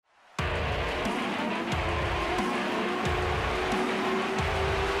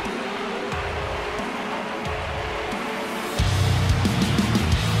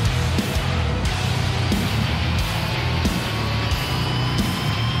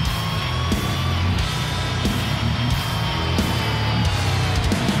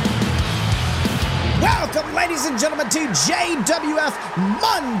ladies and gentlemen, to JWF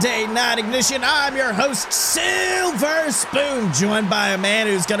Monday Night Ignition. I'm your host, Silver Spoon, joined by a man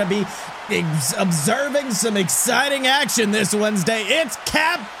who's going to be observing some exciting action this Wednesday. It's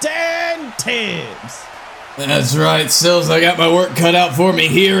Captain Tibbs. That's right, Sills. I got my work cut out for me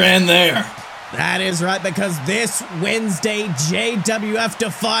here and there. That is right, because this Wednesday, JWF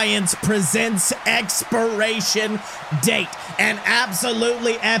Defiance presents Expiration Date, an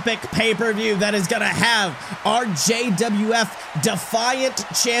absolutely epic pay-per-view that is going to have our JWF Defiant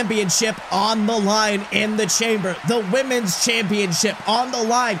Championship on the line in the chamber, the Women's Championship on the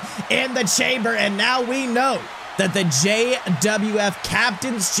line in the chamber, and now we know that the JWF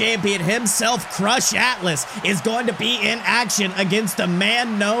Captain's Champion himself, Crush Atlas, is going to be in action against the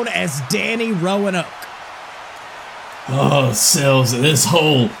man known as Danny Roanoke. Oh, Sills, this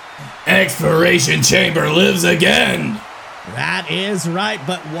whole Expiration Chamber lives again. That is right,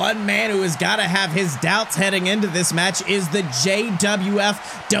 but one man who has got to have his doubts heading into this match is the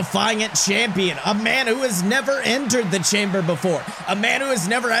JWF Defiant Champion, a man who has never entered the chamber before, a man who has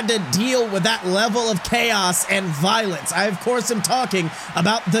never had to deal with that level of chaos and violence. I, of course, am talking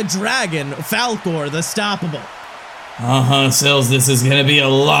about the Dragon, Falkor the Stoppable. Sills, this is gonna be a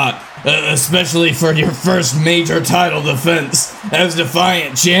lot, especially for your first major title defense as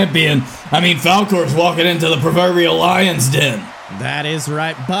Defiant Champion. I mean, Falkor's walking into the proverbial lion's den. That is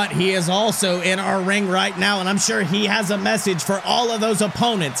right, but he is also in our ring right now, and I'm sure he has a message for all of those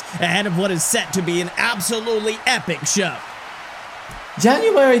opponents ahead of what is set to be an absolutely epic show.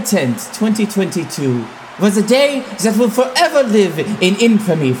 January 10th, 2022 was a day that will forever live in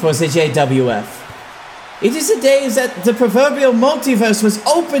infamy for the JWF. It is a day that the proverbial multiverse was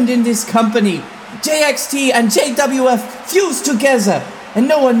opened in this company. JXT and JWF fused together, and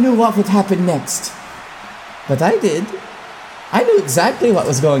no one knew what would happen next. But I did. I knew exactly what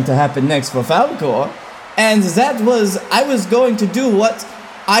was going to happen next for Falkor, and that was I was going to do what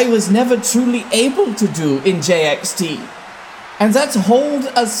I was never truly able to do in JXT, and that's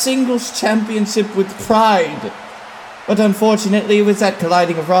hold a singles championship with pride. But unfortunately, with that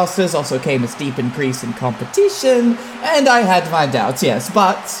colliding of rosters also came a steep increase in competition, and I had my doubts, yes,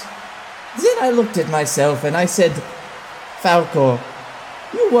 but then I looked at myself and I said, Falkor,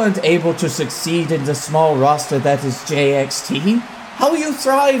 you weren't able to succeed in the small roster that is JXT. How will you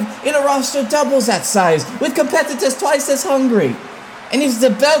thrive in a roster double that size, with competitors twice as hungry? And if the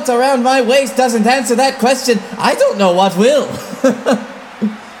belt around my waist doesn't answer that question, I don't know what will.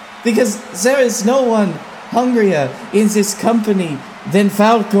 Because there is no one hungrier in this company than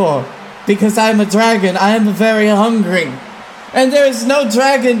Falkor. Because I am a dragon, I am very hungry. And there is no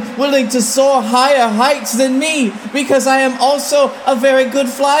dragon willing to soar higher heights than me, because I am also a very good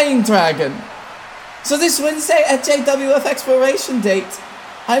flying dragon. So this Wednesday at JWF Expiration Date,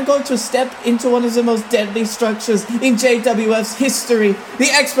 I'm going to step into one of the most deadly structures in JWF's history, the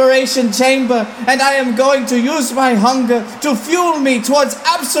Expiration Chamber, and I am going to use my hunger to fuel me towards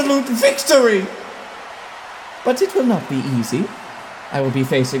absolute victory. But it will not be easy. I will be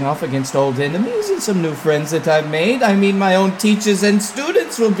facing off against old enemies and some new friends that I've made. I mean, my own teachers and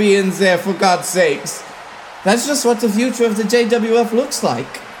students will be in there, for God's sakes. That's just what the future of the JWF looks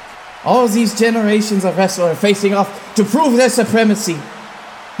like. All these generations of wrestlers are facing off to prove their supremacy.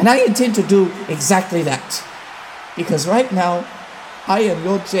 And I intend to do exactly that. Because right now, I am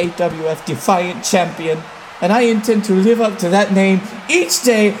your JWF Defiant Champion, and I intend to live up to that name each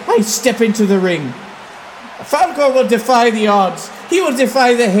day I step into the ring. Falkor will defy the odds. He will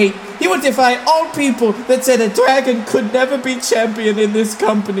defy the hate. He will defy all people that said a dragon could never be champion in this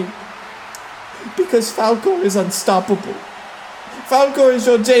company. Because Falkor is unstoppable. Falkor is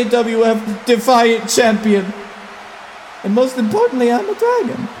your JWF Defiant Champion. And most importantly, I'm a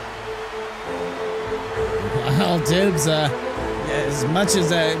dragon. Well, Tibbs, as much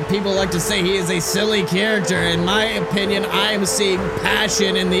as people like to say he is a silly character, in my opinion, I am seeing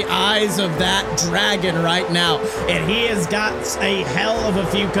passion in the eyes of that dragon right now. And he has got a hell of a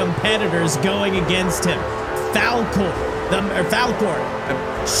few competitors going against him. Falkor,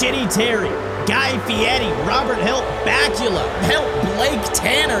 Shitty Terry, Guy Fieri, Robert Hilt, Bacula, Hilt, Blake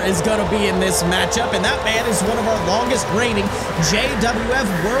Tanner is going to be in this matchup, and that man is one of our longest reigning JWF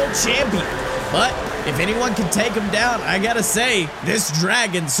World Champions. But if anyone can take him down, I gotta say, this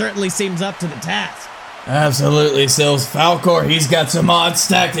dragon certainly seems up to the task. Absolutely, Sills. Falkor, he's got some odds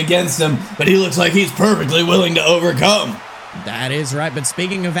stacked against him, but he looks like he's perfectly willing to overcome. That is right, but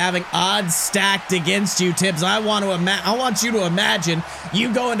speaking of having odds stacked against you, Tibbs, I want you to imagine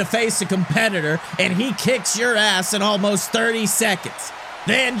you going to face a competitor and he kicks your ass in almost 30 seconds.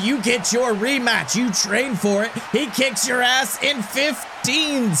 Then you get your rematch. You train for it. He kicks your ass in 15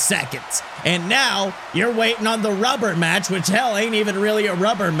 15 seconds. And now you're waiting on the rubber match, which hell ain't even really a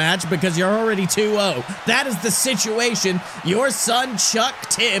rubber match because you're already 2-0. That is the situation your son Chuck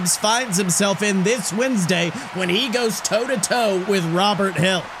Tibbs finds himself in this Wednesday when he goes toe-to-toe with Robert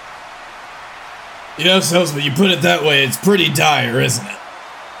Hill. You know, Sells, when you put it that way, it's pretty dire, isn't it?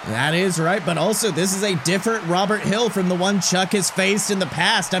 That is right, but also this is a different Robert Hill from the one Chuck has faced in the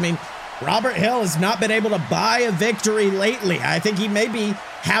past. I mean, Robert Hill has not been able to buy a victory lately. I think he maybe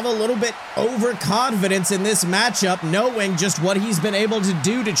have a little bit overconfidence in this matchup, knowing just what he's been able to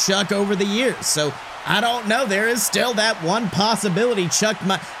do to Chuck over the years. So I don't know. There is still that one possibility Chuck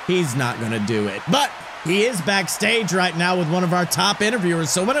might. He's not going to do it, but he is backstage right now with one of our top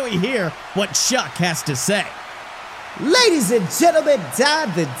interviewers. So why don't we hear what Chuck has to say? Ladies and gentlemen, Don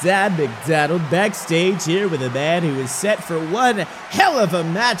the Don McDonald backstage here with a man who is set for one hell of a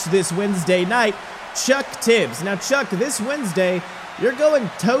match this Wednesday night, Chuck Tibbs. Now, Chuck, this Wednesday, you're going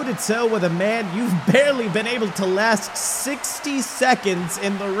toe-to-toe with a man you've barely been able to last 60 seconds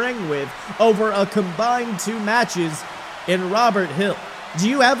in the ring with over a combined 2 matches in Robert Hill. Do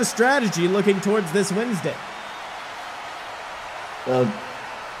you have a strategy looking towards this Wednesday? Well,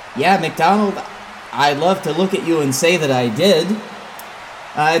 yeah, McDonald, I'd love to look at you and say that I did.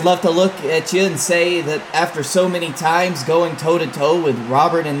 I'd love to look at you and say that after so many times going toe-to-toe with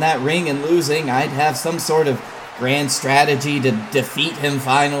Robert in that ring and losing, I'd have some sort of grand strategy to defeat him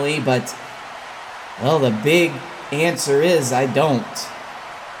finally, but, well, the big answer is I don't.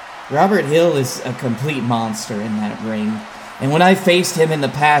 Robert Hill is a complete monster in that ring. And when I faced him in the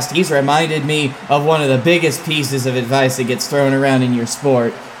past, he's reminded me of one of the biggest pieces of advice that gets thrown around in your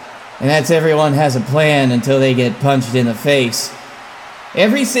sport. And that's everyone has a plan until they get punched in the face.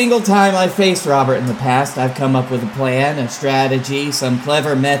 Every single time I've faced Robert in the past, I've come up with a plan, a strategy, some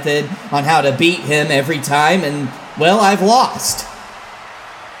clever method on how to beat him every time, and, well, I've lost.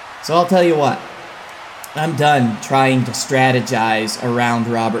 So I'll tell you what, I'm done trying to strategize around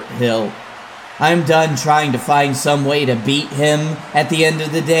Robert Hill. I'm done trying to find some way to beat him at the end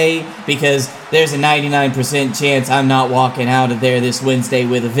of the day, because there's a 99% chance I'm not walking out of there this Wednesday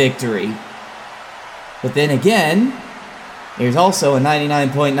with a victory. But then again, there's also a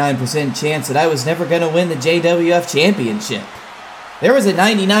 99.9% chance that I was never going to win the JWF Championship. There was a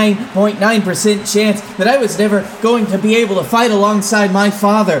 99.9% chance that I was never going to be able to fight alongside my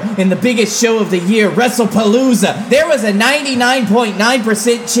father in the biggest show of the year, WrestlePalooza. There was a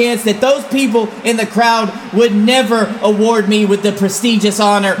 99.9% chance that those people in the crowd would never award me with the prestigious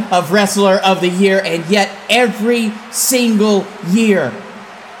honor of Wrestler of the Year, and yet every single year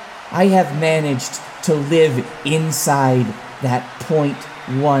I have managed to live inside that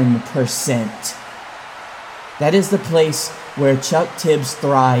 0.1%. That is the place where Chuck Tibbs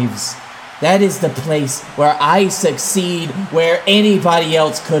thrives. That is the place where I succeed where anybody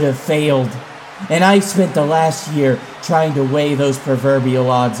else could have failed. And I spent the last year trying to weigh those proverbial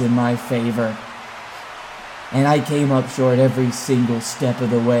odds in my favor. And I came up short every single step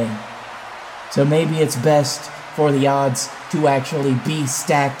of the way. So maybe it's best for the odds to actually be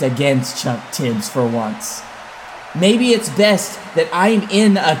stacked against Chuck Tibbs for once. Maybe it's best that I'm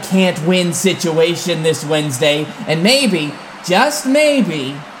in a can't-win situation this Wednesday, and maybe, just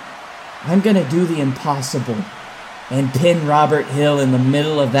maybe, I'm gonna do the impossible and pin Robert Hill in the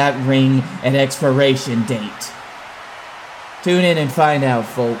middle of that ring at expiration date. Tune in and find out,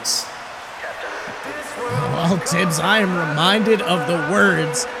 folks. Well, Tibbs, I am reminded of the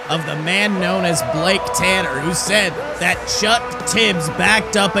words of the man known as Blake Tanner, who said that Chuck Tibbs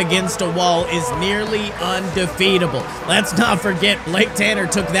backed up against a wall is nearly undefeatable. Let's not forget, Blake Tanner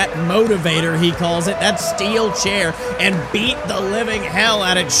took that motivator, he calls it, that steel chair, and beat the living hell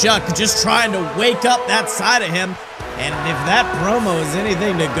out of Chuck, just trying to wake up that side of him. And if that promo is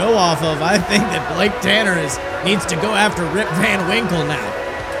anything to go off of, I think that Blake Tanner needs to go after Rip Van Winkle now.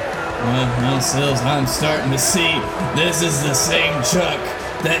 Well, Sills, I'm starting to see this is the same Chuck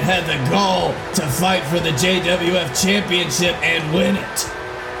that had the gall to fight for the JWF Championship and win it.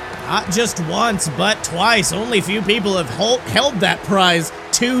 Not just once, but twice. Only few people have held that prize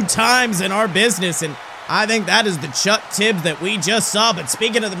 2 times in our business, and I think that is the Chuck Tibbs that we just saw. But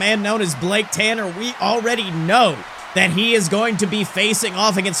speaking of the man known as Blake Tanner, we already know that he is going to be facing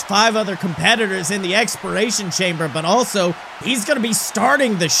off against 5 other competitors in the Expiration Chamber, but also he's going to be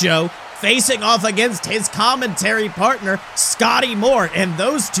starting the show facing off against his commentary partner, Scotty Moore, and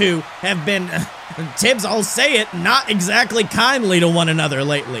those two have been, Tibbs, I'll say it, not exactly kindly to one another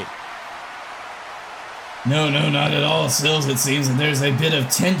lately. No, not at all, Sills. It seems that there's a bit of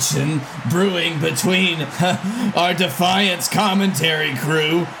tension brewing between our Defiance commentary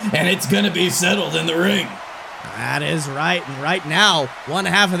crew, and it's going to be settled in the ring. That is right. And right now, one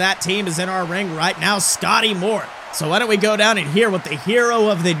half of that team is in our ring right now, Scotty Moore. So why don't we go down and hear what the hero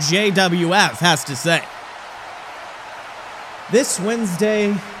of the JWF has to say. This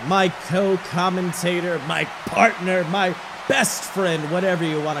Wednesday, my co-commentator, my partner, my best friend, whatever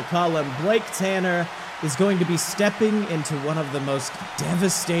you want to call him, Blake Tanner, is going to be stepping into one of the most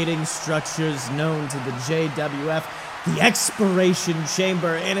devastating structures known to the JWF, the Expiration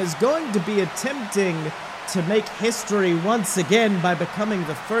Chamber, and is going to be attempting to make history once again by becoming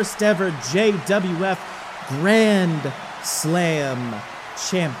the first ever JWF Grand Slam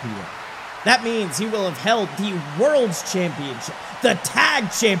champion. That means he will have held the World's Championship, the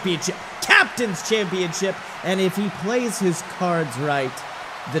Tag Championship, Captain's Championship, and if he plays his cards right,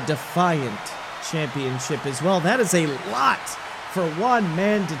 the Defiant Championship as well. That is a lot for one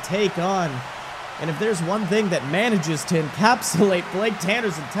man to take on. And if there's one thing that manages to encapsulate Blake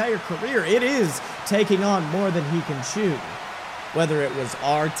Tanner's entire career, it is taking on more than he can chew. Whether it was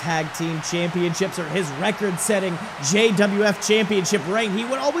our tag team championships or his record-setting JWF championship reign, he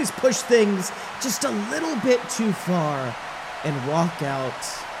would always push things just a little bit too far and walk out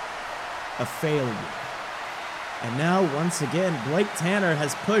a failure. And now, once again, Blake Tanner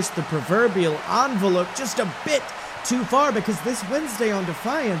has pushed the proverbial envelope just a bit too far, because this Wednesday on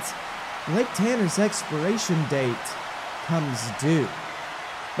Defiance, Blake Tanner's expiration date comes due.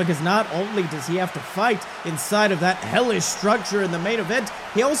 Because not only does he have to fight inside of that hellish structure in the main event,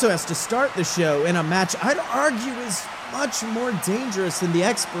 he also has to start the show in a match I'd argue is much more dangerous than the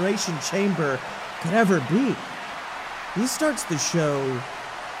Expiration Chamber could ever be. He starts the show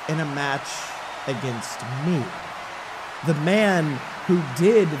in a match against me. The man who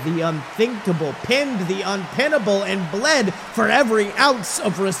did the unthinkable, pinned the unpinnable, and bled for every ounce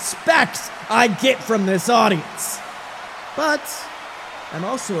of respect I get from this audience. But I'm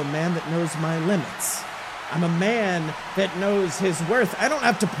also a man that knows my limits. I'm a man that knows his worth. I don't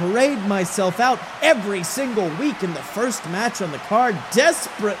have to parade myself out every single week in the first match on the card,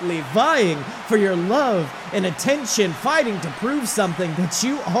 desperately vying for your love and attention, fighting to prove something that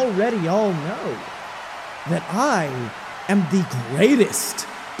you already all know. That I am the greatest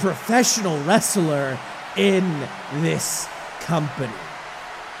professional wrestler in this company.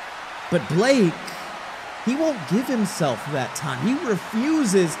 But Blake, he won't give himself that time. He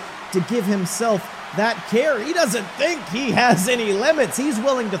refuses to give himself that care. He doesn't think he has any limits. He's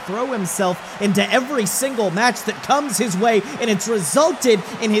willing to throw himself into every single match that comes his way, and it's resulted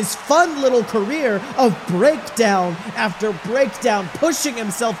in his fun little career of breakdown after breakdown, pushing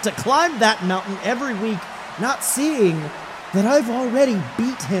himself to climb that mountain every week, not seeing that I've already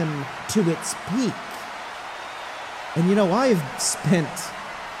beat him to its peak. And you know, I've spent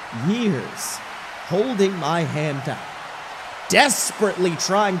years holding my hand out, desperately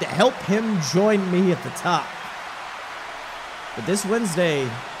trying to help him join me at the top. But this Wednesday,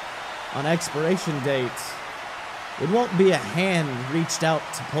 on expiration date, it won't be a hand reached out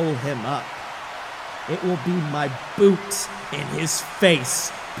to pull him up. It will be my boot in his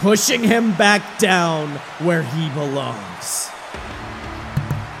face, pushing him back down where he belongs.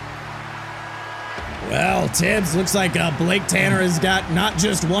 Well, Tibbs, looks like Blake Tanner has got not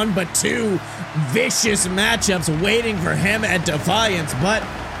just one, but two vicious matchups waiting for him at Defiance, but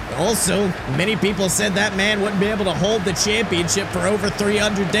also many people said that man wouldn't be able to hold the championship for over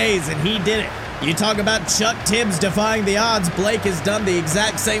 300 days, and he did it. You talk about Chuck Tibbs defying the odds, Blake has done the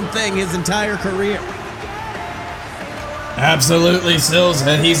exact same thing his entire career. Absolutely, Sills,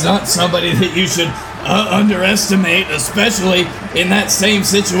 and he's not somebody that you should underestimate, especially in that same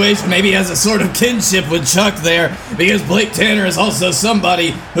situation. Maybe has a sort of kinship with Chuck there, because Blake Tanner is also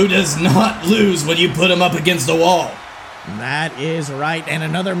somebody who does not lose when you put him up against the wall. That is right, and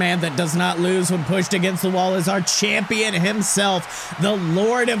another man that does not lose when pushed against the wall is our champion himself, the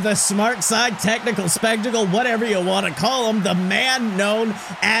Lord of the Smart Side Technical Spectacle, whatever you want to call him, the man known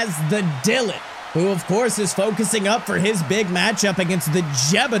as the Dylan, who of course is focusing up for his big matchup against the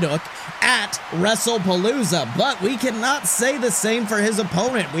Jebeduk at WrestlePalooza. But we cannot say the same for his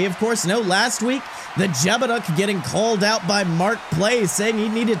opponent. We of course know last week the Jebeduk getting called out by Mark Play, saying he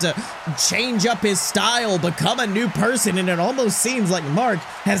needed to change up his style, become a new person, and it almost seems like Mark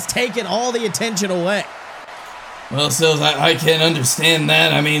has taken all the attention away. Well, Sills, I can't understand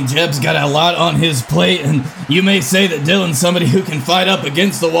that. I mean, Jeb's got a lot on his plate, and you may say that Dylan's somebody who can fight up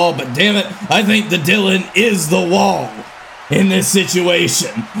against the wall, but damn it, I think the Dylan is the wall in this situation.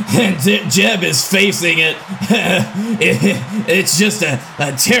 And Jeb is facing it. It's just a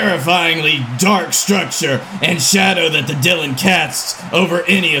terrifyingly dark structure and shadow that the Dylan casts over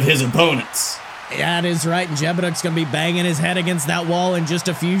any of his opponents. That is right, and Jebedick's going to be banging his head against that wall in just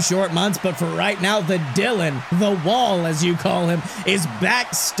a few short months, but for right now, the Dylan, the Wall as you call him, is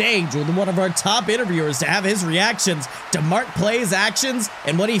backstage with one of our top interviewers to have his reactions to Mark Play's actions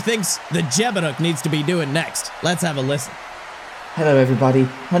and what he thinks the Jebedick needs to be doing next. Let's have a listen. Hello everybody,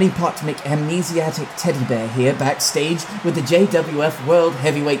 Honeypot McAmnesiatic Teddy Bear here backstage with the JWF World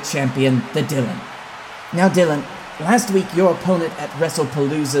Heavyweight Champion, the Dylan. Now Dylan, last week your opponent at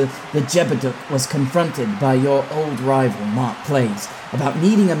WrestlePalooza, the Jebedick, was confronted by your old rival, Mark Plays, about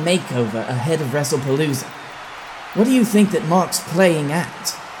needing a makeover ahead of WrestlePalooza. What do you think that Mark's playing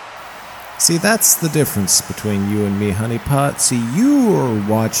at? See, that's the difference between you and me, Honeypot. See, you are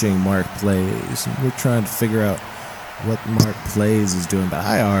watching Mark Plays, and we're trying to figure out what Mark Plays is doing, but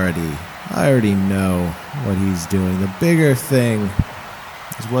I already know what he's doing. The bigger thing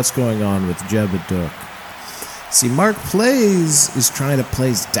is what's going on with Jebedick. See, Mark Plays is trying to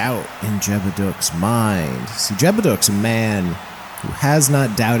place doubt in Jebedick's mind. See, Jebedick's a man who has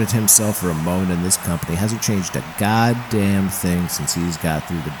not doubted himself for a moment in this company, hasn't changed a goddamn thing since he's got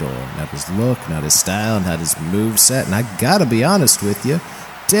through the door. Not his look, not his style, not his moveset, and I gotta be honest with you,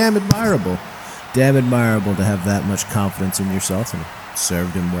 damn admirable. Damn admirable to have that much confidence in yourself, and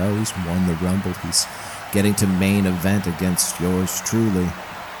served him well. He's won the Rumble. He's getting to main event against yours truly.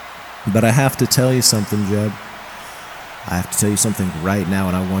 But I have to tell you something, Jeb. I have to tell you something right now,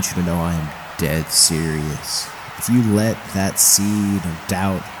 and I want you to know I am dead serious. If you let that seed of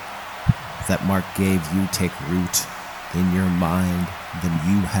doubt that Mark gave you take root in your mind, then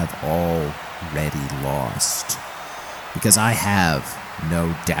you have already lost. Because I have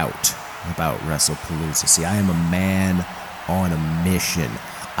no doubt about WrestlePalooza. See, I am a man on a mission.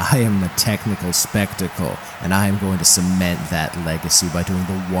 I am a technical spectacle, and I am going to cement that legacy by doing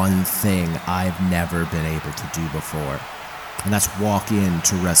the one thing I've never been able to do before. And that's walk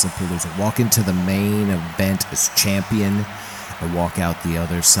into WrestlePalooza, walk into the main event as champion, and walk out the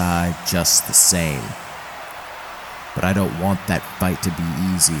other side just the same. But I don't want that fight to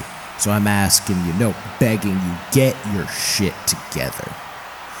be easy, so I'm asking you, no, begging you, get your shit together.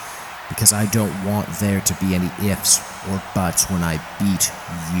 Because I don't want there to be any ifs or buts when I beat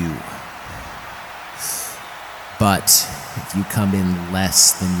you. But if you come in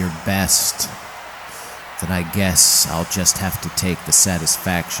less than your best, then I guess I'll just have to take the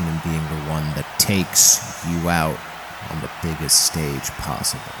satisfaction in being the one that takes you out on the biggest stage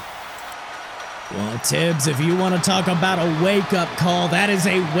possible. Well, Tibbs, if you want to talk about a wake-up call, that is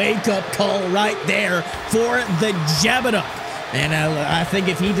a wake-up call right there for the Jebedick. And I think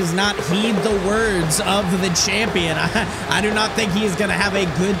if he does not heed the words of the champion, I do not think he is going to have a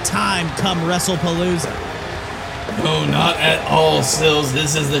good time come WrestlePalooza. No, not at all, Sills.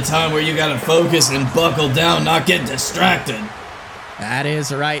 This is the time where you gotta focus and buckle down, not get distracted. That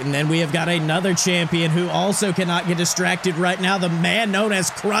is right, and then we have got another champion who also cannot get distracted right now, the man known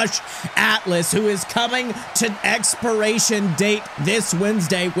as Crush Atlas, who is coming to expiration date this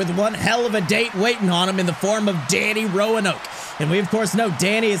Wednesday with one hell of a date waiting on him in the form of Danny Roanoke. And we, of course, know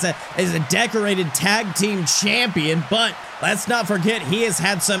Danny is a decorated tag team champion, but let's not forget he has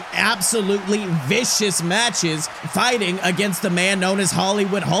had some absolutely vicious matches fighting against the man known as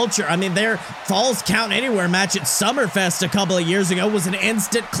Hollywood Hulcher. I mean, their Falls Count Anywhere match at Summerfest a couple of years ago was an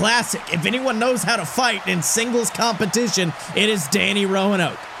instant classic. If anyone knows how to fight in singles competition, it is Danny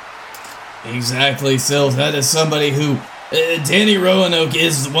Roanoke. Exactly, Sills. That is somebody who... Danny Roanoke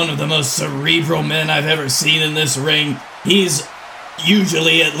is one of the most cerebral men I've ever seen in this ring. He's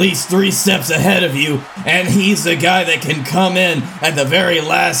usually at least 3 steps ahead of you, and he's the guy that can come in at the very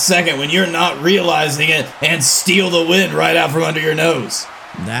last second when you're not realizing it and steal the win right out from under your nose.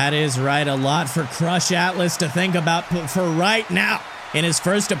 That is right. A lot for Crush Atlas to think about, but for right now, in his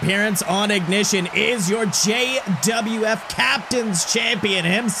first appearance on Ignition, is your JWF Captain's Champion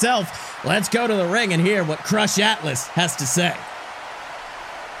himself. Let's go to the ring and hear what Crush Atlas has to say.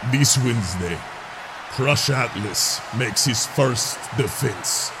 This Wednesday, Crush Atlas makes his first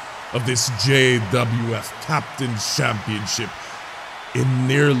defense of this JWF Captain's Championship in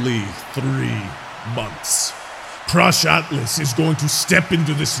nearly 3 months. Crush Atlas is going to step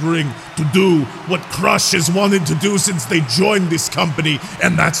into this ring to do what Crush has wanted to do since they joined this company,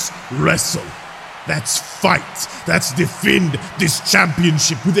 and that's wrestle. That's fight. That's defend this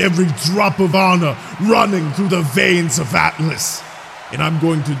championship with every drop of honor running through the veins of Atlas. And I'm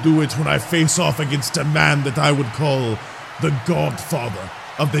going to do it when I face off against a man that I would call the godfather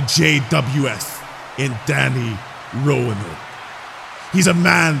of the JWF in Danny Roanoke. He's a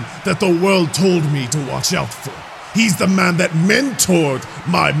man that the world told me to watch out for. He's the man that mentored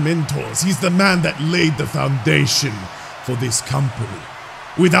my mentors. He's the man that laid the foundation for this company.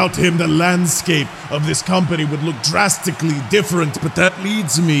 Without him, the landscape of this company would look drastically different, but that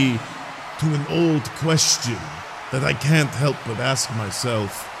leads me to an old question that I can't help but ask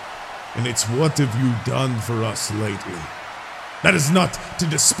myself, and it's what have you done for us lately? That is not to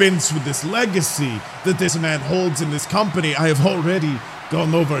dispense with this legacy that this man holds in this company. I have already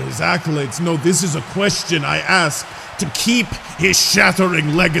gone over his accolades. No, this is a question I ask to keep his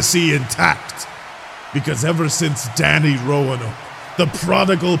shattering legacy intact. Because ever since Danny Roanoke, the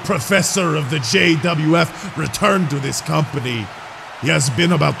prodigal professor of the JWF, returned to this company, he has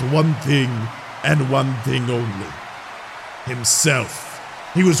been about one thing and one thing only: himself.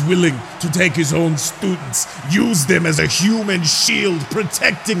 He was willing to take his own students, use them as a human shield,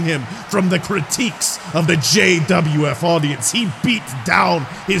 protecting him from the critiques of the JWF audience. He beat down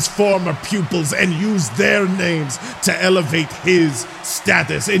his former pupils and used their names to elevate his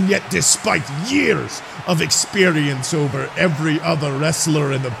status. And yet, despite years of experience over every other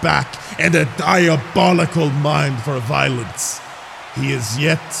wrestler in the back and a diabolical mind for violence, he is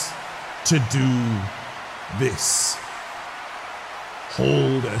yet to do this: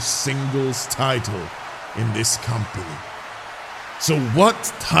 hold a singles title in this company. So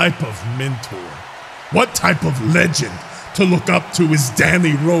what type of mentor, what type of legend to look up to is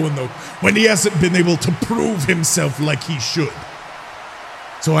Danny Roanoke when he hasn't been able to prove himself like he should?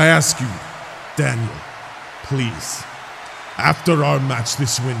 So I ask you, Daniel, please, after our match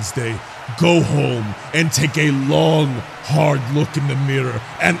this Wednesday, go home and take a long, hard look in the mirror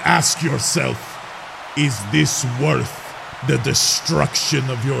and ask yourself, is this worth the destruction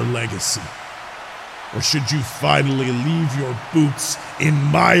of your legacy? Or should you finally leave your boots in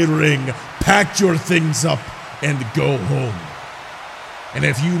my ring, pack your things up, and go home? And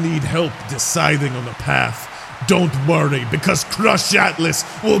if you need help deciding on the path, don't worry, because Crush Atlas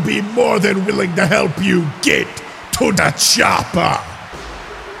will be more than willing to help you get to the chopper.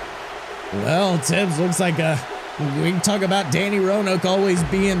 Well, Tibbs, looks like we can talk about Danny Roanoke always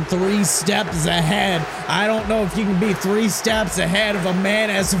being 3 steps ahead. I don't know if you can be 3 steps ahead of a man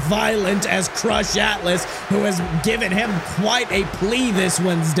as violent as Crush Atlas, who has given him quite a plea this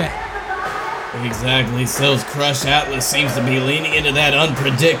Wednesday. Exactly, Sills. Crush Atlas seems to be leaning into that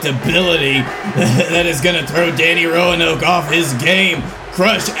unpredictability that is going to throw Danny Roanoke off his game.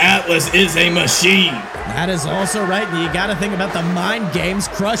 Crush Atlas is a machine. That is also right. You got to think about the mind games.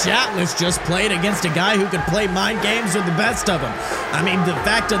 Crush Atlas just played against a guy who could play mind games with the best of them. I mean, the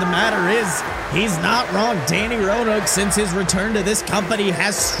fact of the matter is, he's not wrong. Danny Roanoke, since his return to this company,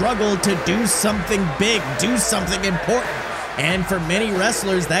 has struggled to do something big, do something important. And for many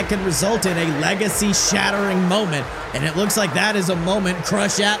wrestlers, that can result in a legacy-shattering moment. And it looks like that is a moment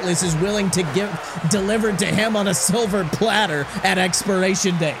Crush Atlas is willing to give delivered to him on a silver platter at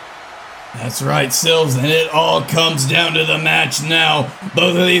expiration date. That's right, Sills, and it all comes down to the match now.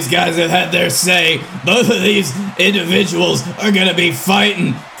 Both of these guys have had their say. Both of these individuals are going to be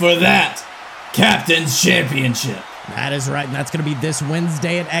fighting for that Captain's Championship. That is right, and that's going to be this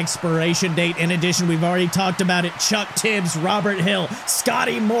Wednesday at expiration date. In addition, we've already talked about it. Chuck Tibbs, Robert Hill,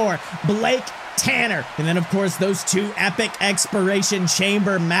 Scotty Moore, Blake Tanner, and then, of course, those 2 epic expiration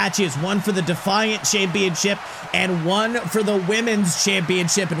chamber matches, one for the Defiant Championship and one for the Women's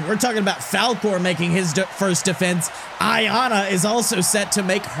Championship. And we're talking about Falcor making his first defense. Ayana is also set to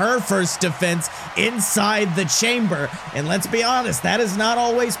make her first defense inside the chamber. And let's be honest, that has not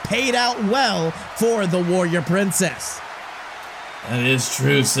always paid out well for the Warrior Princess. That is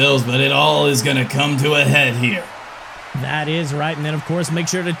true, Sills, but it all is going to come to a head here. That is right. And then, of course, make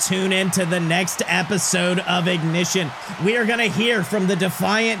sure to tune in to the next episode of Ignition. We are going to hear from the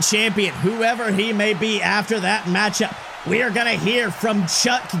Defiant Champion, whoever he may be after that matchup. We are going to hear from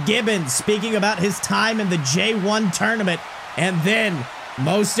Chuck Gibbons, speaking about his time in the J1 tournament. And then,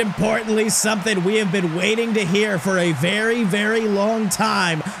 most importantly, something we have been waiting to hear for a very, very long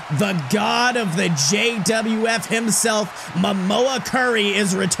time. The god of the JWF himself, Momoa Curry,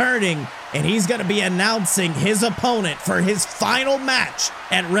 is returning. And he's going to be announcing his opponent for his final match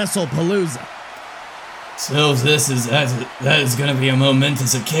at WrestlePalooza. So that is going to be a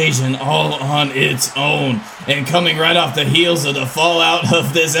momentous occasion all on its own. And coming right off the heels of the fallout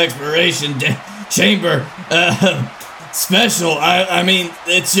of this expiration chamber special, I mean,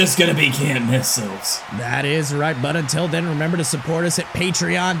 it's just going to be can't miss, Sills. That is right, but until then, remember to support us at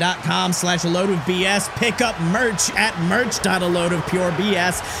patreon.com/aloadofbs. Pick up merch at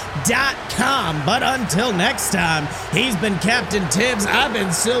merch.aloadofpurebs.com. But until next time, he's been Captain Tibbs, I've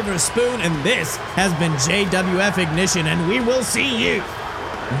been Silver Spoon, and this has been JWF Ignition, and we will see you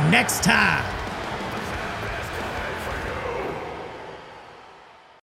next time.